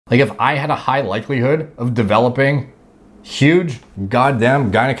Like if I had a high likelihood of developing huge goddamn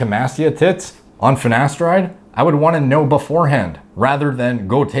gynecomastia tits on finasteride, I would want to know beforehand rather than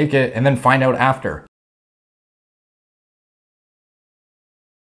go take it and then find out after.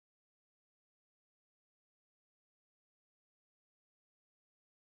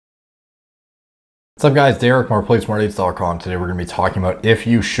 What's up guys, Derek, MorePlateSmartEats.com. Today we're going to be talking about if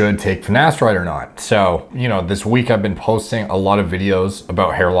you should take finasteride or not. So, this week I've been posting a lot of videos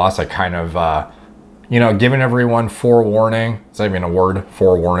about hair loss. I kind of, giving everyone forewarning. It's not even a word,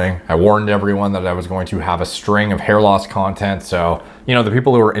 forewarning. I warned everyone that I was going to have a string of hair loss content. So, the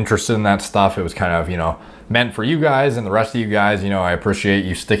people who are interested in that stuff, it was kind of, meant for you guys, and the rest of you guys, I appreciate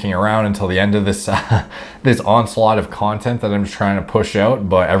you sticking around until the end of this this onslaught of content that I'm just trying to push out.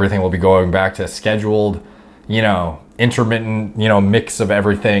 But everything will be going back to scheduled, intermittent, mix of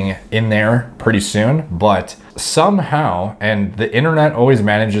everything in there pretty soon. But somehow, and the internet always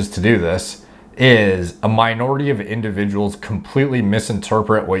manages to do this, is a minority of individuals completely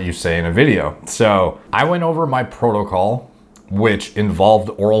misinterpret what you say in a video. So I went over my protocol, which involved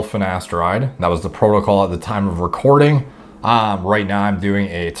oral finasteride. That was the protocol at the time of recording. Right now I'm doing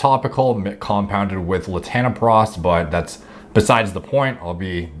a topical compounded with latanoprost, but that's besides the point. I'll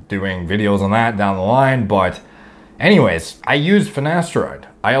be doing videos on that down the line. But anyways, I use finasteride.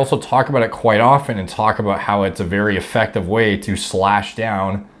 I also talk about it quite often and talk about how it's a very effective way to slash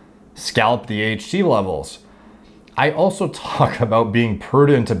down scalp DHT levels. I also talk about being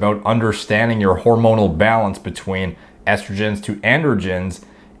prudent about understanding your hormonal balance between estrogens to androgens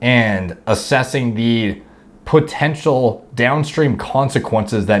and assessing the potential downstream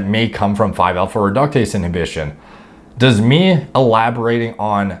consequences that may come from 5-alpha reductase inhibition. Does me elaborating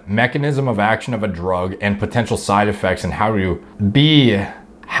on mechanism of action of a drug and potential side effects and how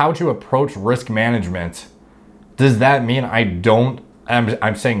to approach risk management, does that mean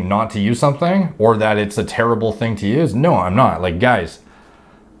I'm saying not to use something or that it's a terrible thing to use? No, I'm not. Like guys,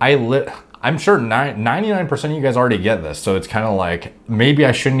 I'm sure 99% of you guys already get this. So it's kind of like, maybe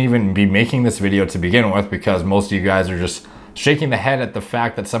I shouldn't even be making this video to begin with, because most of you guys are just shaking the head at the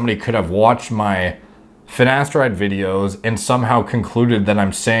fact that somebody could have watched my finasteride videos and somehow concluded that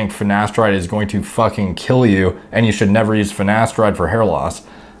I'm saying finasteride is going to fucking kill you and you should never use finasteride for hair loss.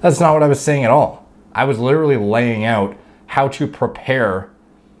 That's not what I was saying at all. I was literally laying out how to prepare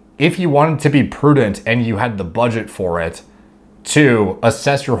if you wanted to be prudent and you had the budget for it, to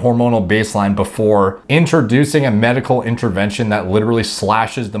assess your hormonal baseline before introducing a medical intervention that literally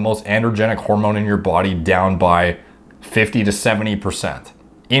slashes the most androgenic hormone in your body down by 50 to 70%,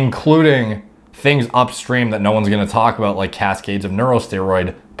 including things upstream that no one's going to talk about, like cascades of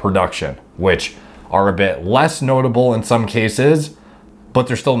neurosteroid production, which are a bit less notable in some cases, but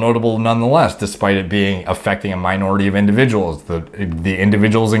they're still notable nonetheless, despite it being affecting a minority of individuals. The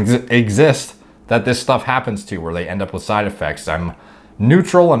individuals exist that this stuff happens to, where they end up with side effects. I'm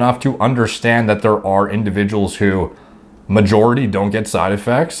neutral enough to understand that there are individuals who majority don't get side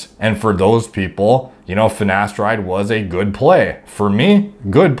effects. And for those people, finasteride was a good play. For me,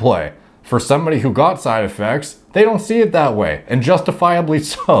 good play. For somebody who got side effects, they don't see it that way, and justifiably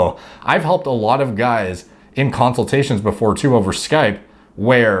so. I've helped a lot of guys in consultations before too over Skype,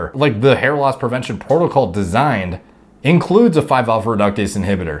 where like the hair loss prevention protocol designed includes a 5-alpha reductase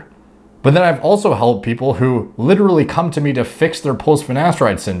inhibitor. But then I've also helped people who literally come to me to fix their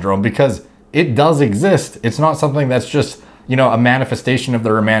post-finasteride syndrome, because it does exist. It's not something that's just, a manifestation of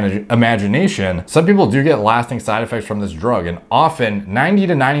their imagination. Some people do get lasting side effects from this drug, and often 90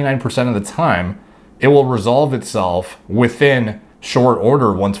 to 99% of the time, it will resolve itself within short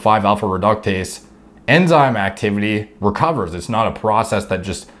order once 5-alpha reductase enzyme activity recovers. It's not a process that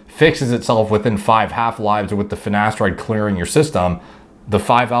just fixes itself within 5 half-lives with the finasteride clearing your system. The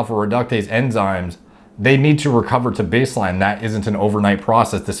 5-alpha reductase enzymes, they need to recover to baseline. That isn't an overnight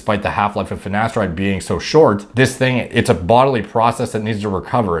process, despite the half-life of finasteride being so short. This thing, it's a bodily process that needs to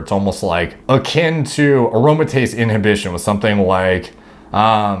recover. It's almost like akin to aromatase inhibition with something like,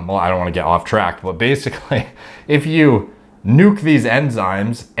 well, I don't want to get off track, but basically, if you nuke these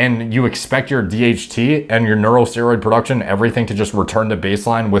enzymes and you expect your DHT and your neurosteroid production, everything to just return to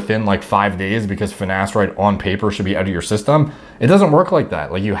baseline within like 5 days because finasteride on paper should be out of your system, it doesn't work like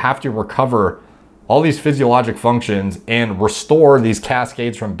that. Like, you have to recover all these physiologic functions and restore these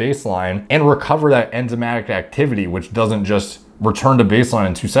cascades from baseline and recover that enzymatic activity, which doesn't just return to baseline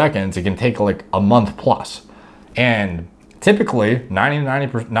in 2 seconds. It can take like a month plus. And typically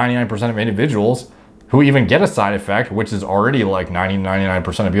 99% of individuals who even get a side effect, which is already like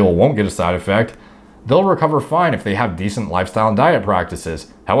 99% of people won't get a side effect, they'll recover fine if they have decent lifestyle and diet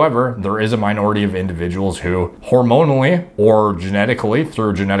practices. However, there is a minority of individuals who hormonally or genetically,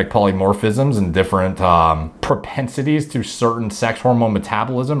 through genetic polymorphisms and different propensities to certain sex hormone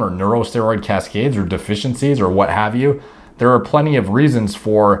metabolism or neurosteroid cascades or deficiencies or what have you, there are plenty of reasons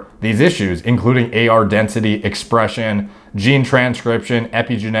for these issues, including AR density, expression, gene transcription,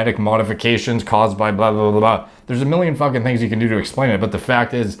 epigenetic modifications caused by blah, blah, blah, blah. There's a million fucking things you can do to explain it, but the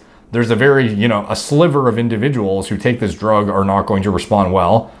fact is, there's a very, a sliver of individuals who take this drug are not going to respond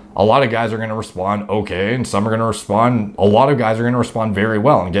well. A lot of guys are going to respond okay, and some are going to respond, a lot of guys are going to respond very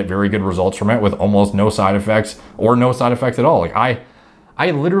well and get very good results from it with almost no side effects or no side effects at all. Like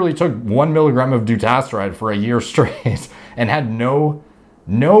I literally took 1 milligram of dutasteride for a year straight and had no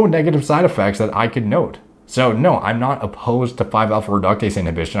negative side effects that I could note. So no, I'm not opposed to 5-alpha reductase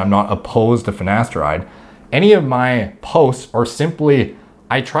inhibition. I'm not opposed to finasteride. Any of my posts are simply,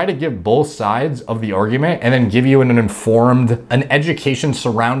 I try to give both sides of the argument and then give you an education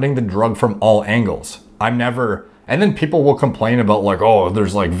surrounding the drug from all angles. And then people will complain about like, oh,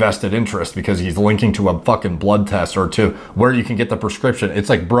 there's like vested interest because he's linking to a fucking blood test or to where you can get the prescription. It's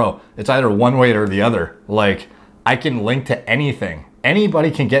like, bro, it's either one way or the other. Like, I can link to anything.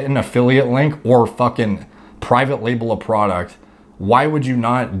 Anybody can get an affiliate link or fucking private label a product. Why would you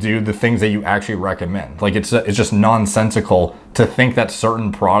not do the things that you actually recommend? Like, it's just nonsensical to think that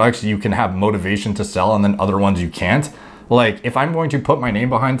certain products you can have motivation to sell and then other ones you can't. Like, if I'm going to put my name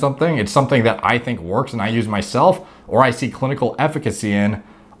behind something, it's something that I think works and I use myself, or I see clinical efficacy in,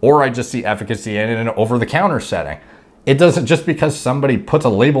 or I just see efficacy in an over-the-counter setting. It doesn't, just because somebody puts a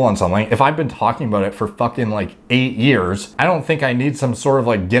label on something, if I've been talking about it for fucking like 8 years, I don't think I need some sort of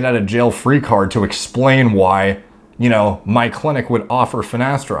like get out of jail free card to explain why, my clinic would offer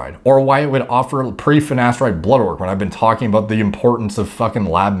finasteride, or why it would offer pre-finasteride blood work when I've been talking about the importance of fucking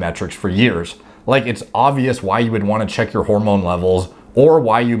lab metrics for years. Like, it's obvious why you would want to check your hormone levels, or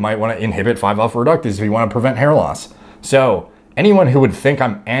why you might want to inhibit 5-alpha reductase if you want to prevent hair loss. So anyone who would think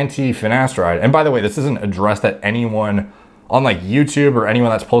I'm anti-finasteride, and by the way, this isn't addressed at anyone on like YouTube or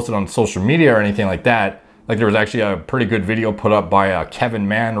anyone that's posted on social media or anything like that. Like, there was actually a pretty good video put up by Kevin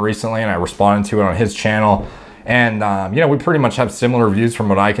Mann recently, and I responded to it on his channel. And, we pretty much have similar views from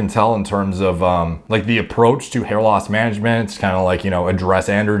what I can tell in terms of like the approach to hair loss management. It's kind of like, address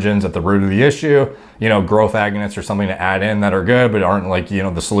androgens at the root of the issue. Growth agonists are something to add in that are good, but aren't like,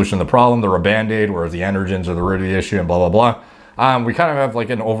 the solution to the problem. They're a band-aid, whereas the androgens are the root of the issue and blah, blah, blah. We kind of have like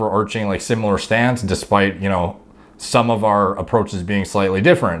an overarching, like similar stance, despite, some of our approaches being slightly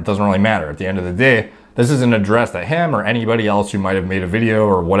different. It doesn't really matter. At the end of the day, this isn't addressed at him or anybody else who might have made a video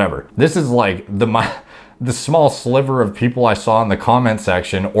or whatever. This is like the small sliver of people I saw in the comment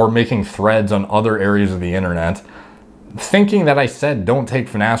section or making threads on other areas of the internet thinking that I said don't take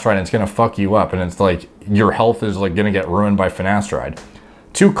finasteride and it's gonna fuck you up, and it's like your health is like gonna get ruined by finasteride.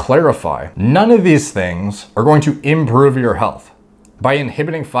 To clarify, none of these things are going to improve your health. By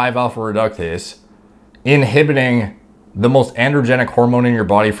inhibiting 5-alpha reductase, inhibiting the most androgenic hormone in your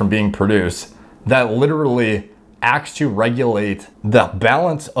body from being produced, that literally acts to regulate the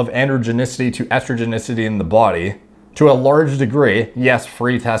balance of androgenicity to estrogenicity in the body to a large degree. Yes,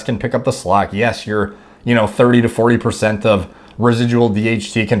 free test can pick up the slack. Yes, your 30 to 40% of residual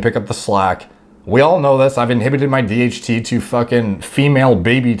DHT can pick up the slack. We all know this. I've inhibited my DHT to fucking female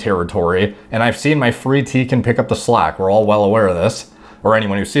baby territory, and I've seen my free T can pick up the slack. We're all well aware of this, or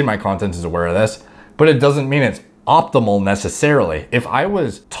anyone who's seen my content is aware of this, but it doesn't mean it's optimal necessarily. If I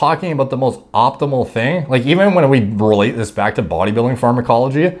was talking about the most optimal thing, like even when we relate this back to bodybuilding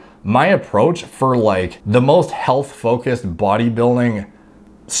pharmacology, my approach for like the most health focused bodybuilding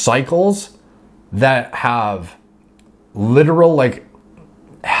cycles that have literal, like,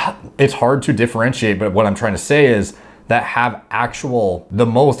 it's hard to differentiate, but what I'm trying to say is that have actual, the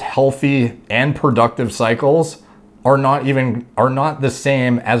most healthy and productive cycles are not the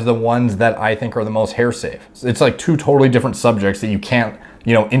same as the ones that I think are the most hair safe. It's like two totally different subjects that you can't,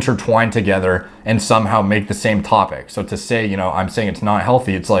 intertwine together and somehow make the same topic. So to say, I'm saying it's not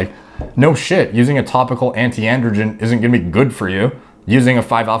healthy, it's like, no shit, using a topical anti-androgen isn't gonna be good for you. Using a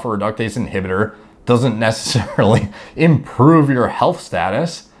 5-alpha reductase inhibitor doesn't necessarily improve your health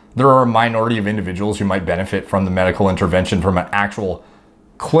status. There are a minority of individuals who might benefit from the medical intervention from an actual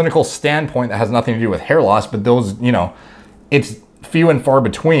clinical standpoint that has nothing to do with hair loss, but those, it's few and far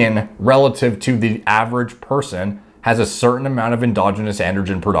between relative to the average person has a certain amount of endogenous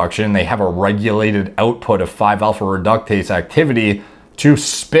androgen production. They have a regulated output of 5-alpha reductase activity to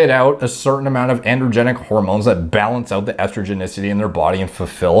spit out a certain amount of androgenic hormones that balance out the estrogenicity in their body and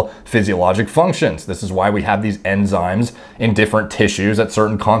fulfill physiologic functions. This is why we have these enzymes in different tissues at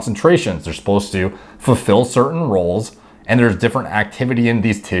certain concentrations. They're supposed to fulfill certain roles, and there's different activity in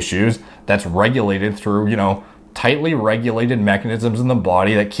these tissues that's regulated through, you know, tightly regulated mechanisms in the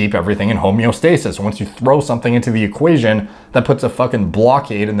body that keep everything in homeostasis. Once you throw something into the equation that puts a fucking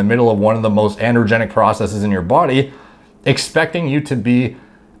blockade in the middle of one of the most androgenic processes in your body, expecting you to be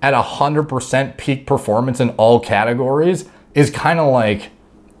at 100% peak performance in all categories is kind of like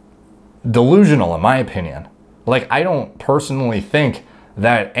delusional, in my opinion. Like, I don't personally think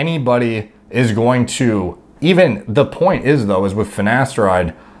that anybody is going to, even the point is though, is with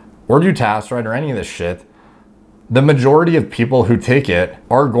finasteride or dutasteride or any of this shit, the majority of people who take it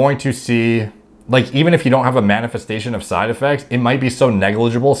are going to see, like, even if you don't have a manifestation of side effects, it might be so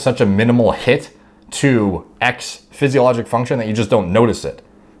negligible, such a minimal hit to X physiologic function that you just don't notice it.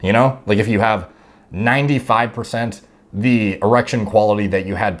 You know, like if you have 95% the erection quality that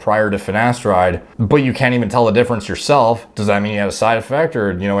you had prior to finasteride, but you can't even tell the difference yourself, does that mean you had a side effect,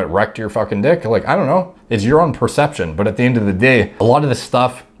 or, you know, it wrecked your fucking dick? Like, I don't know. It's your own perception. But at the end of the day, a lot of this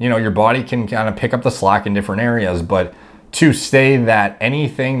stuff, you know, your body can kind of pick up the slack in different areas. But to say that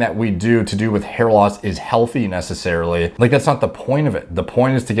anything that we do to do with hair loss is healthy necessarily, like, that's not the point of it. The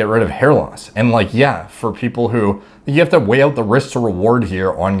point is to get rid of hair loss. And like, yeah, for people who, you have to weigh out the risk to reward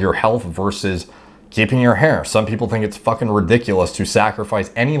here on your health versus keeping your hair. Some people think it's fucking ridiculous to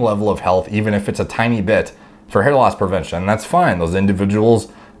sacrifice any level of health, even if it's a tiny bit, for hair loss prevention. And that's fine. Those individuals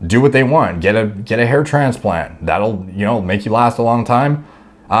do what they want. Get a hair transplant. That'll, you know, make you last a long time.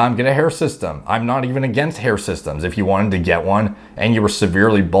 Get a hair system. I'm not even against hair systems. If you wanted to get one and you were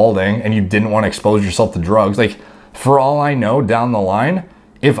severely balding and you didn't want to expose yourself to drugs, like, for all I know down the line,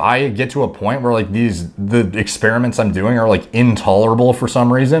 if I get to a point where like the experiments I'm doing are like intolerable for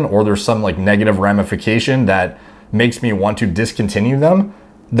some reason, or there's some like negative ramification that makes me want to discontinue them,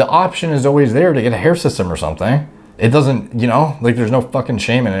 the option is always there to get a hair system or something. It doesn't, you know, like, there's no fucking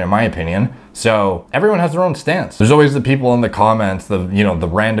shame in it, in my opinion. So everyone has their own stance. There's always the people in the comments, the, you know, the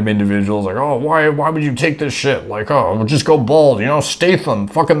random individuals like, oh, why would you take this shit? Like, oh, we'll just go bald, you know, Statham,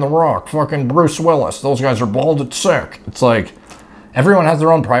 fucking The Rock, fucking Bruce Willis. Those guys are bald, it's sick. It's like, everyone has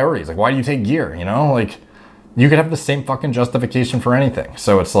their own priorities. Like, why do you take gear, you know? Like, you could have the same fucking justification for anything.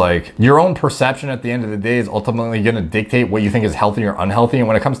 So it's like, your own perception at the end of the day is ultimately going to dictate what you think is healthy or unhealthy. And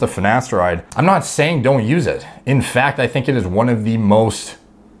when it comes to finasteride, I'm not saying don't use it. In fact, I think it is one of the most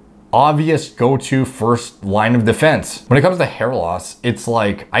obvious go-to first line of defense. When it comes to hair loss, it's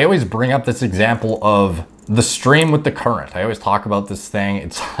like, I always bring up this example of the stream with the current. I always talk about this thing.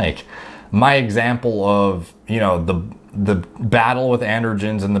 It's like my example of, you know, the battle with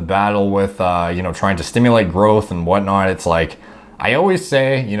androgens and the battle with, you know, trying to stimulate growth and whatnot. It's like, I always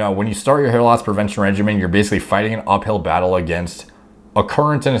say, you know, when you start your hair loss prevention regimen, you're basically fighting an uphill battle against a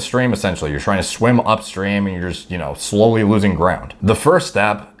current in a stream, essentially. You're trying to swim upstream and you're just, you know, slowly losing ground. The first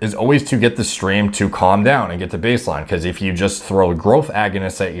step is always to get the stream to calm down and get to baseline. Because if you just throw growth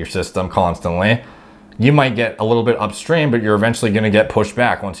agonists at your system constantly, you might get a little bit upstream, but you're eventually going to get pushed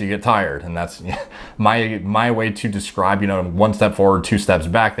back once you get tired. And that's my way to describe, you know, one step forward, two steps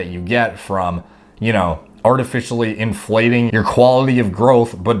back that you get from, you know, artificially inflating your quality of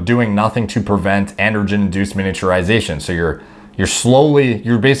growth, but doing nothing to prevent androgen-induced miniaturization. So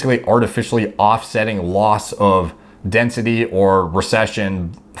you're basically artificially offsetting loss of density or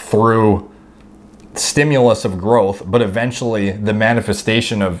recession through stimulus of growth, but eventually the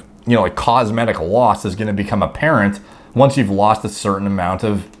manifestation of, you know, like, cosmetic loss is going to become apparent once you've lost a certain amount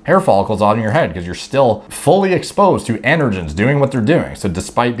of hair follicles on your head, because you're still fully exposed to androgens doing what they're doing. So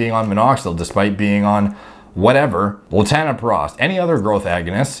despite being on minoxidil, despite being on whatever, latanoprost, any other growth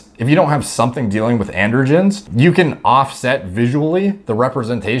agonists, if you don't have something dealing with androgens, you can offset visually the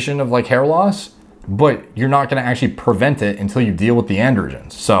representation of like hair loss, but you're not going to actually prevent it until you deal with the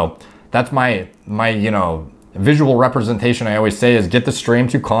androgens. So that's my you know, visual representation. I always say is get the stream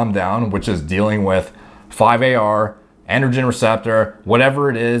to calm down, which is dealing with 5-AR, androgen receptor, whatever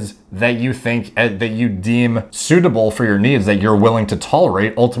it is that you think, that you deem suitable for your needs, that you're willing to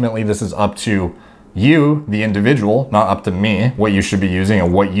tolerate. Ultimately, this is up to you, the individual, not up to me, what you should be using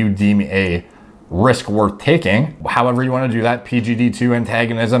and what you deem a risk worth taking. However you want to do that, PGD2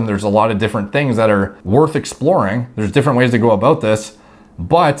 antagonism, there's a lot of different things that are worth exploring. There's different ways to go about this,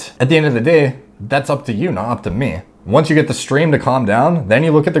 but at the end of the day, that's up to you, not up to me. Once you get the stream to calm down, then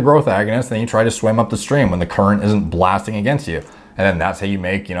you look at the growth agonist, then you try to swim up the stream when the current isn't blasting against you. And then that's how you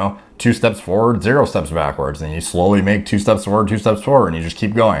make, you know, 2 steps forward, 0 steps backwards. And you slowly make 2 steps forward, 2 steps forward, and you just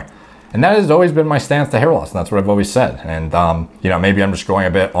keep going. And that has always been my stance to hair loss, and that's what I've always said. And, you know, maybe I'm just going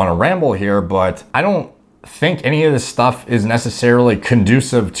a bit on a ramble here, but I don't think any of this stuff is necessarily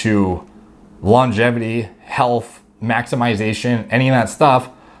conducive to longevity, health, maximization, any of that stuff.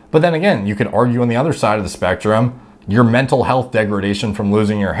 But then again, you could argue on the other side of the spectrum, your mental health degradation from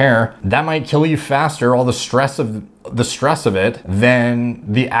losing your hair, that might kill you faster, all the stress of it,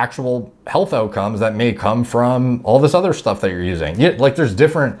 than the actual health outcomes that may come from all this other stuff that you're using. Yeah, like there's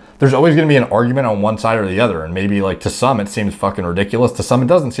always gonna be an argument on one side or the other. And maybe like to some it seems fucking ridiculous, to some it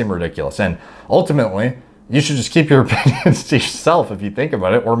doesn't seem ridiculous. And ultimately, you should just keep your opinions to yourself if you think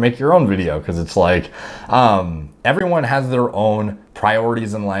about it, or make your own video, because it's like, everyone has their own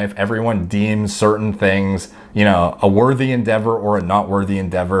priorities in life. Everyone deems certain things, you know, a worthy endeavor or a not worthy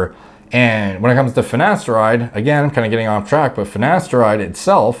endeavor. And when it comes to finasteride, again, I'm kind of getting off track, but finasteride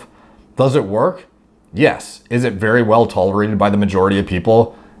itself, does it work? Yes. Is it very well tolerated by the majority of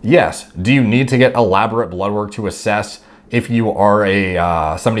people? Yes. Do you need to get elaborate blood work to assess if you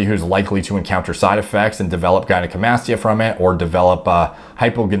are somebody who's likely to encounter side effects and develop gynecomastia from it, or develop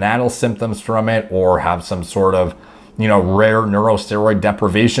hypogonadal symptoms from it, or have some sort of, you know, rare neurosteroid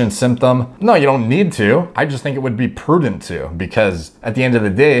deprivation symptom? No, you don't need to. I just think it would be prudent to, because at the end of the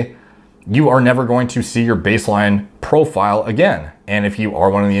day, you are never going to see your baseline profile again. And if you are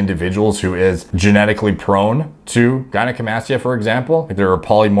one of the individuals who is genetically prone to gynecomastia, for example, like there are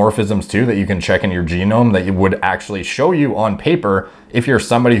polymorphisms too that you can check in your genome that you would actually show you on paper if you're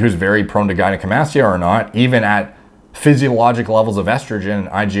somebody who's very prone to gynecomastia or not, even at physiologic levels of estrogen and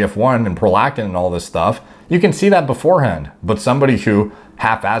IGF-1 and prolactin and all this stuff. You can see that beforehand. But somebody who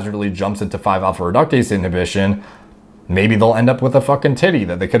haphazardly jumps into 5-alpha reductase inhibition, maybe they'll end up with a fucking titty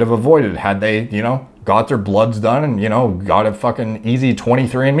that they could have avoided had they, you know, got their bloods done and, you know, got a fucking easy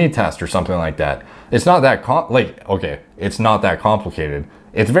 23andMe test or something like that. It's not that it's not that complicated.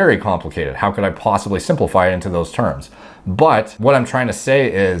 It's very complicated. How could I possibly simplify it into those terms? But what I'm trying to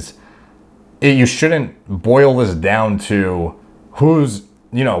say is, you shouldn't boil this down to who's,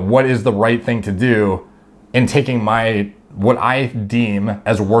 you know, what is the right thing to do in taking what I deem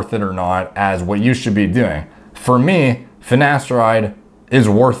as worth it or not as what you should be doing. For me, finasteride is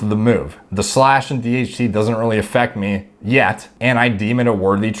worth the move. The slash and DHT doesn't really affect me yet, and I deem it a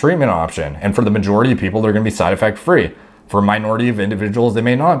worthy treatment option. And for the majority of people, they're gonna be side effect free. For a minority of individuals, they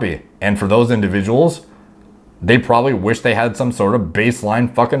may not be. And for those individuals, they probably wish they had some sort of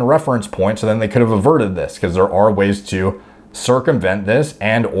baseline fucking reference point, so then they could have averted this, because there are ways to circumvent this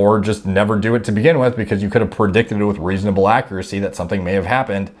and or just never do it to begin with, because you could have predicted it with reasonable accuracy that something may have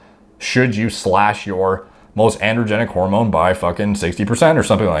happened should you slash your most androgenic hormone by fucking 60% or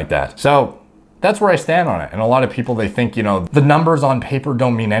something like that. So that's where I stand on it. And a lot of people, they think, you know, the numbers on paper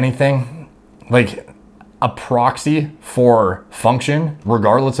don't mean anything. Like a proxy for function,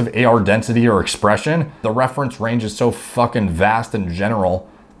 regardless of AR density or expression, the reference range is so fucking vast and general.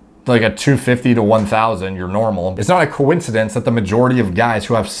 Like at 250 to 1000, you're normal. It's not a coincidence that the majority of guys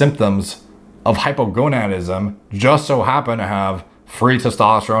who have symptoms of hypogonadism just so happen to have free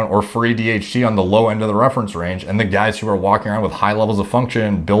testosterone or free DHT on the low end of the reference range, and the guys who are walking around with high levels of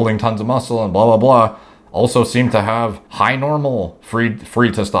function, building tons of muscle and blah, blah, blah, also seem to have high normal free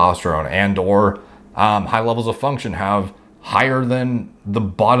testosterone and or high levels of function, have higher than the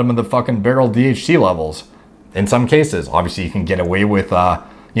bottom of the fucking barrel DHT levels. In some cases, obviously you can get away with,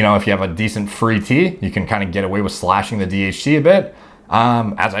 you know, if you have a decent free T, you can kind of get away with slashing the DHT a bit,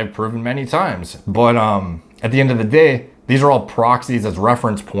 as I've proven many times. But at the end of the day, these are all proxies as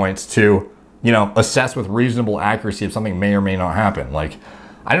reference points to, you know, assess with reasonable accuracy if something may or may not happen. Like,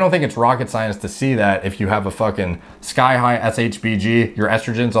 I don't think it's rocket science to see that if you have a fucking sky high SHBG, your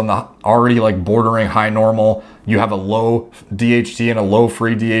estrogen's on the already like bordering high normal, you have a low DHT and a low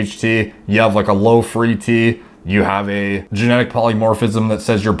free DHT, you have like a low free T, you have a genetic polymorphism that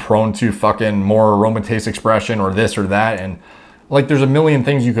says you're prone to fucking more aromatase expression or this or that. And like, there's a million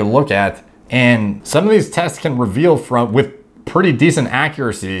things you could look at. And some of these tests can reveal with pretty decent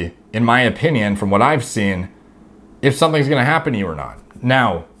accuracy, in my opinion, from what I've seen, if something's gonna happen to you or not.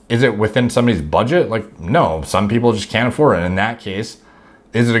 Now, is it within somebody's budget? Like, no, some people just can't afford it. In that case,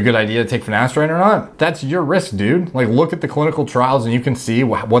 is it a good idea to take finasteride or not? That's your risk, dude. Like, look at the clinical trials and you can see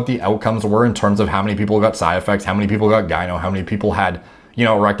what the outcomes were in terms of how many people got side effects, how many people got gyno, how many people had, you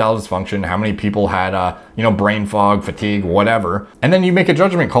know, erectile dysfunction, how many people had, you know, brain fog, fatigue, whatever. And then you make a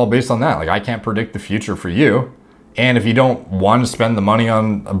judgment call based on that. Like, I can't predict the future for you. And if you don't want to spend the money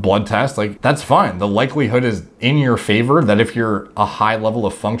on a blood test, like, that's fine. The likelihood is in your favor that if you're a high level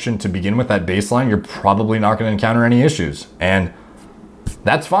of function to begin with, that baseline, you're probably not going to encounter any issues. And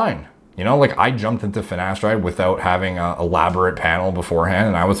that's fine. You know, like I jumped into finasteride without having an elaborate panel beforehand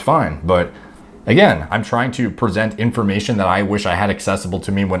and I was fine. But again, I'm trying to present information that I wish I had accessible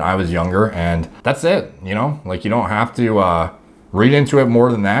to me when I was younger, and that's it. You know, like you don't have to read into it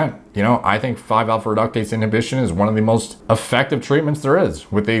more than that. You know, I think 5-alpha reductase inhibition is one of the most effective treatments there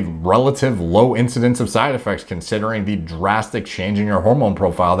is, with a relative low incidence of side effects considering the drastic change in your hormone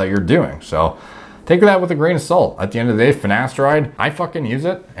profile that you're doing. So take that with a grain of salt. At the end of the day, finasteride, I fucking use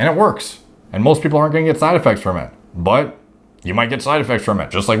it and it works. And most people aren't gonna get side effects from it, but you might get side effects from it,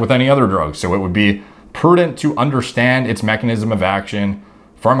 just like with any other drug. So it would be prudent to understand its mechanism of action,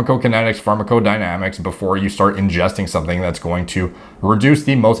 pharmacokinetics, pharmacodynamics, before you start ingesting something that's going to reduce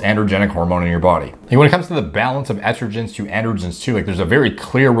the most androgenic hormone in your body. And when it comes to the balance of estrogens to androgens too, like there's a very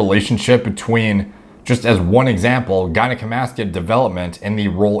clear relationship between, just as one example, gynecomastia development and the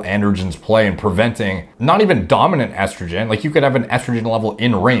role androgens play in preventing not even dominant estrogen. Like you could have an estrogen level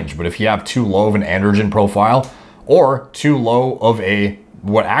in range, but if you have too low of an androgen profile or too low of a,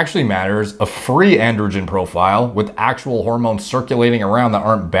 what actually matters, a free androgen profile with actual hormones circulating around that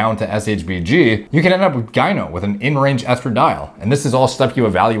aren't bound to SHBG, you can end up with gyno with an in-range estradiol. And this is all stuff you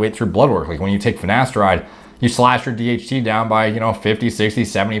evaluate through blood work. Like when you take finasteride, you slash your DHT down by, you know, 50, 60,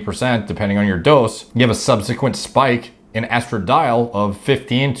 70%, depending on your dose. You have a subsequent spike in estradiol of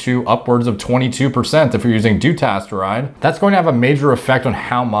 15 to upwards of 22% if you're using dutasteride. That's going to have a major effect on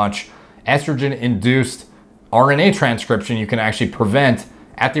how much estrogen-induced RNA transcription you can actually prevent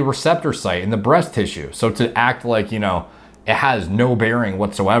at the receptor site in the breast tissue. So to act like, you know, it has no bearing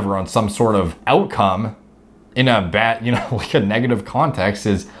whatsoever on some sort of outcome in a bad, you know, like a negative context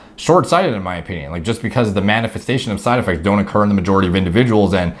is short-sighted in my opinion. Like just because the manifestation of side effects don't occur in the majority of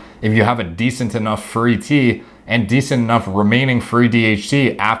individuals, and if you have a decent enough free T and decent enough remaining free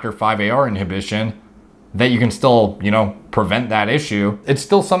DHT after 5-AR inhibition, that you can still, you know, prevent that issue, it's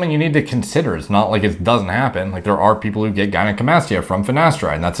still something you need to consider. It's not like it doesn't happen. Like there are people who get gynecomastia from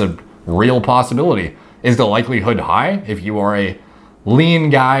finasteride, and that's a real possibility. Is the likelihood high? If you are a lean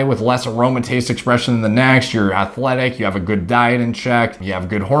guy with less aromatase expression than the next, you're athletic, you have a good diet in check, you have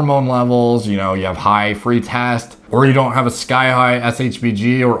good hormone levels, you know, you have high free test, or you don't have a sky high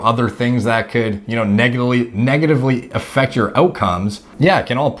SHBG or other things that could, you know, negatively affect your outcomes, yeah, it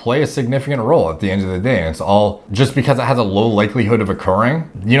can all play a significant role at the end of the day. It's all just because it has a low likelihood of occurring,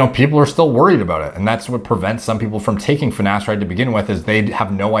 you know, people are still worried about it. And that's what prevents some people from taking finasteride to begin with, is they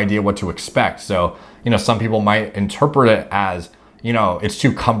have no idea what to expect. So, you know, some people might interpret it as, you know, it's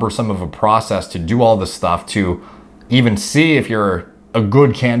too cumbersome of a process to do all this stuff to even see if you're a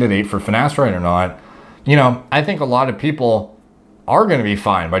good candidate for finasteride or not. You know, I think a lot of people are going to be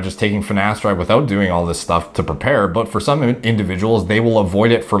fine by just taking finasteride without doing all this stuff to prepare. But for some individuals, they will avoid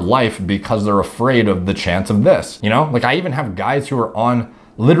it for life because they're afraid of the chance of this. You know, like I even have guys who are on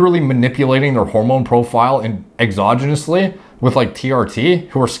literally manipulating their hormone profile exogenously with like TRT,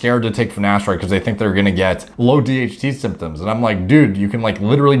 who are scared to take finasteride because they think they're gonna get low DHT symptoms. And I'm like, dude, you can like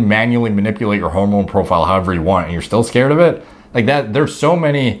literally manually manipulate your hormone profile however you want and you're still scared of it? Like that, there's so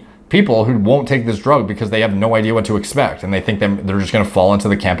many people who won't take this drug because they have no idea what to expect. And they think they're just gonna fall into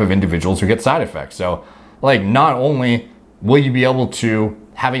the camp of individuals who get side effects. So like, not only will you be able to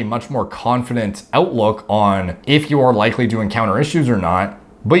have a much more confident outlook on if you are likely to encounter issues or not,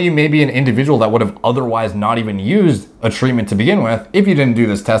 but you may be an individual that would have otherwise not even used a treatment to begin with if you didn't do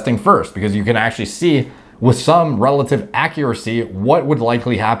this testing first, because you can actually see with some relative accuracy what would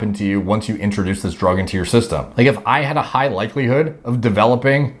likely happen to you once you introduce this drug into your system. Like if I had a high likelihood of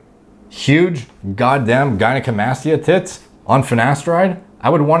developing huge goddamn gynecomastia tits on finasteride,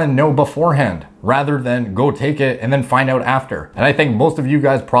 I would want to know beforehand rather than go take it and then find out after. And I think most of you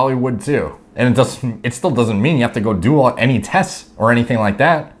guys probably would too. And it still doesn't mean you have to go do any tests or anything like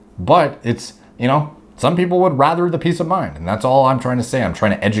that. But it's, you know, some people would rather the peace of mind. And that's all I'm trying to say. I'm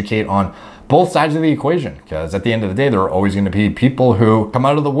trying to educate on both sides of the equation. Because at the end of the day, there are always going to be people who come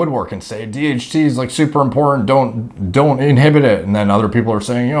out of the woodwork and say DHT is like super important. Don't inhibit it. And then other people are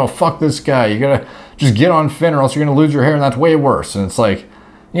saying, you know, fuck this guy. You got to just get on Fin or else you're going to lose your hair. And that's way worse. And it's like,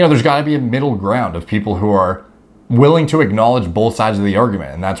 you know, there's got to be a middle ground of people who are willing to acknowledge both sides of the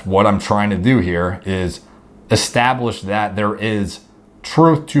argument. And that's what I'm trying to do here, is establish that there is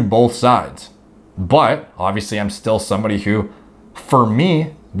truth to both sides. But obviously I'm still somebody who, for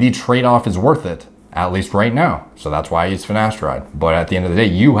me, the trade-off is worth it, at least right now. So that's why I use finasteride. But at the end of the day,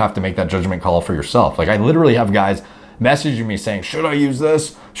 you have to make that judgment call for yourself. Like I literally have guys messaging me saying, should I use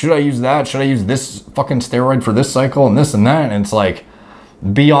this? Should I use that? Should I use this fucking steroid for this cycle and this and that? And it's like,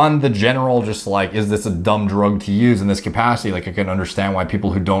 beyond the general, just like, is this a dumb drug to use in this capacity? Like I can understand why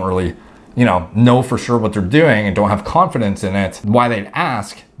people who don't really know for sure what they're doing and don't have confidence in it, why they'd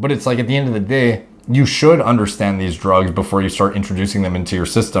ask. But it's like, at the end of the day, you should understand these drugs before you start introducing them into your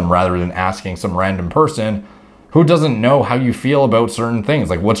system, rather than asking some random person who doesn't know how you feel about certain things.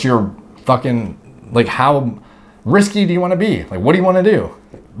 Like, what's your fucking, like, how risky do you want to be? Like, what do you want to do?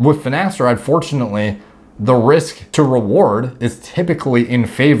 With finasteride, fortunately, the risk to reward is typically in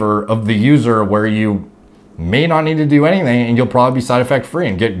favor of the user, where you may not need to do anything and you'll probably be side effect free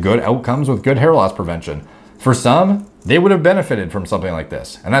and get good outcomes with good hair loss prevention. For some, they would have benefited from something like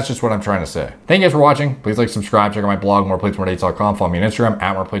this. And that's just what I'm trying to say. Thank you guys for watching. Please like, subscribe, check out my blog, moreplates.com. Follow me on Instagram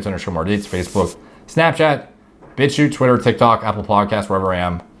at moreplates_moredates, Facebook, Snapchat, BitChute, Twitter, TikTok, Apple Podcasts, wherever I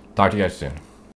am. Talk to you guys soon.